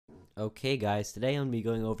Okay, guys, today I'm gonna be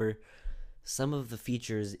going over some of the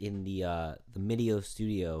features in the Midi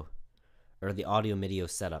Studio or the Audio Midi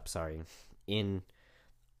setup. Sorry, in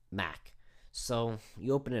Mac. So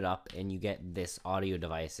you open it up and you get this audio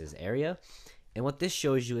devices area. And what this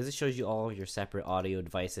shows you is it shows you all your separate audio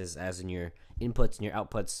devices, as in your inputs and your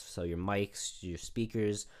outputs. So your mics, your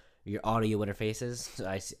speakers, your audio interfaces. So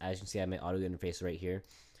as you can see, I have my audio interface right here.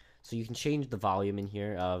 So you can change the volume in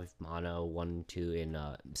here of mono, 1, 2 in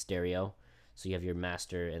stereo. So you have your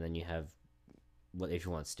master, and then you have what if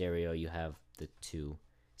you want stereo, you have the two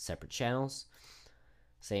separate channels.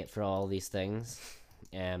 Same for all these things.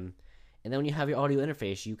 And then when you have your audio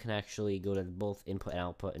interface, you can actually go to both input and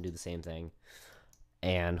output and do the same thing.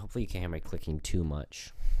 And hopefully you can't hear my clicking too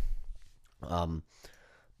much. You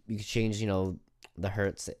can change, the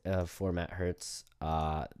hertz format hertz,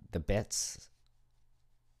 the bits.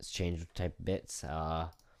 Let's change type of bits.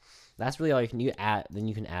 That's really all you can do. Then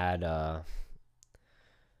you can add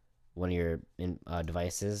one of your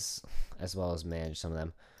devices, as well as manage some of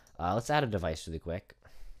them. Let's add a device really quick.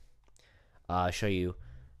 Show you.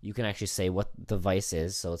 You can actually say what the device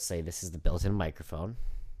is. So let's say this is the built-in microphone.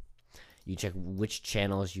 You check which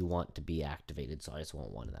channels you want to be activated. So I just want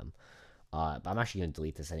one of them. But I'm actually going to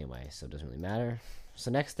delete this anyway, so it doesn't really matter. So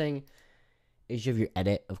next thing is you have your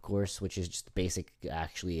edit, of course, which is just basic.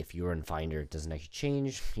 Actually, if you're in Finder, it doesn't actually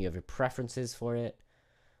change. You have your preferences for it,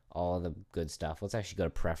 all the good stuff. Let's actually go to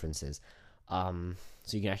preferences. So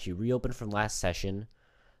you can actually reopen from last session,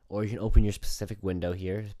 or you can open your specific window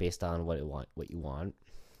here based on what you want.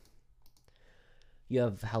 You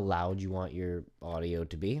have how loud you want your audio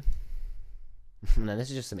to be. And then this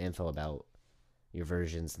is just some info about your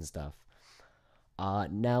versions and stuff.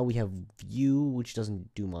 Now we have view, which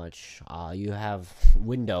doesn't do much. You have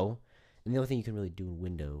window, and the only thing you can really do in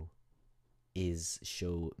window is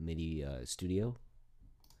show Midi Studio.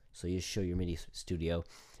 So you show your Midi Studio.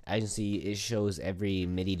 As you can see, it shows every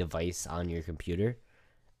Midi device on your computer,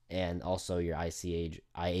 and also your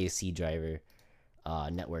IAC driver,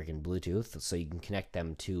 network, and Bluetooth, so you can connect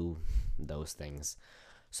them to those things.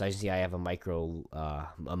 So as you see, I have a micro,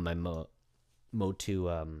 my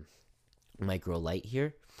Mo2 micro light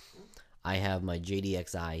here. I have my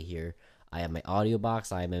JDXI here. I have my audio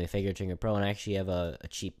box. I have my Figure Pro, and I actually have a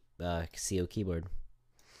cheap CO keyboard.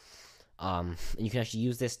 And you can actually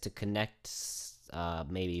use this to connect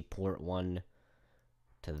maybe port 1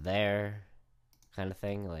 to there, kind of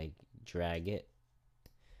thing, like drag it.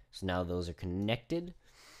 So now those are connected.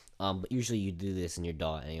 But usually you do this in your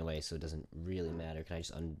DAW anyway, so it doesn't really matter. Can I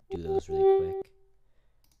just undo those really quick?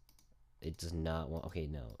 It does not want. Okay,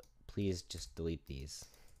 no. Please just delete these.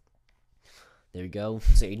 There we go.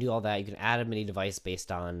 So you can do all that. You can add a Midi device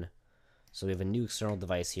based on. So we have a new external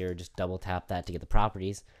device here. Just double tap that to get the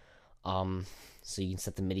properties. So you can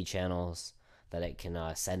set the Midi channels that it can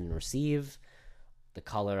send and receive. The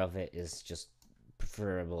color of it is just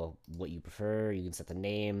preferable, what you prefer. You can set the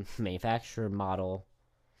name, manufacturer, model.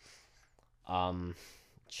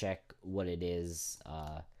 Check what it is,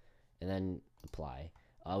 and then apply.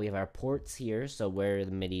 We have our ports here, so where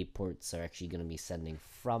the Midi ports are actually going to be sending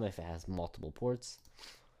from if it has multiple ports.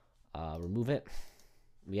 Remove it.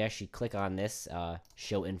 We actually click on this,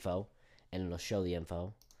 show info, and it'll show the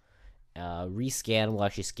info. Rescan will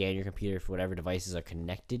actually scan your computer for whatever devices are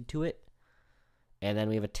connected to it. And then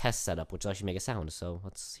we have a test setup, which will actually make a sound, so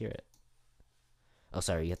let's hear it. Oh,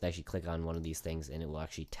 sorry, you have to actually click on one of these things, and it will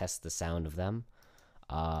actually test the sound of them.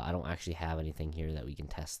 I don't actually have anything here that we can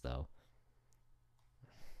test, though.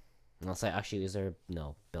 Unless is there?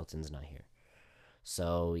 No, built-in's not here.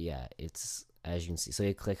 So, yeah, it's, as you can see. So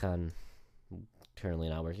you click on, currently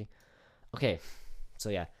not working. Okay, so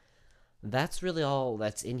yeah. That's really all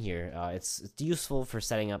that's in here. It's useful for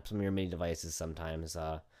setting up some of your Midi devices sometimes.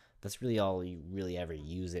 That's really all you really ever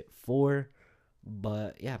use it for.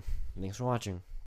 But, yeah, thanks for watching.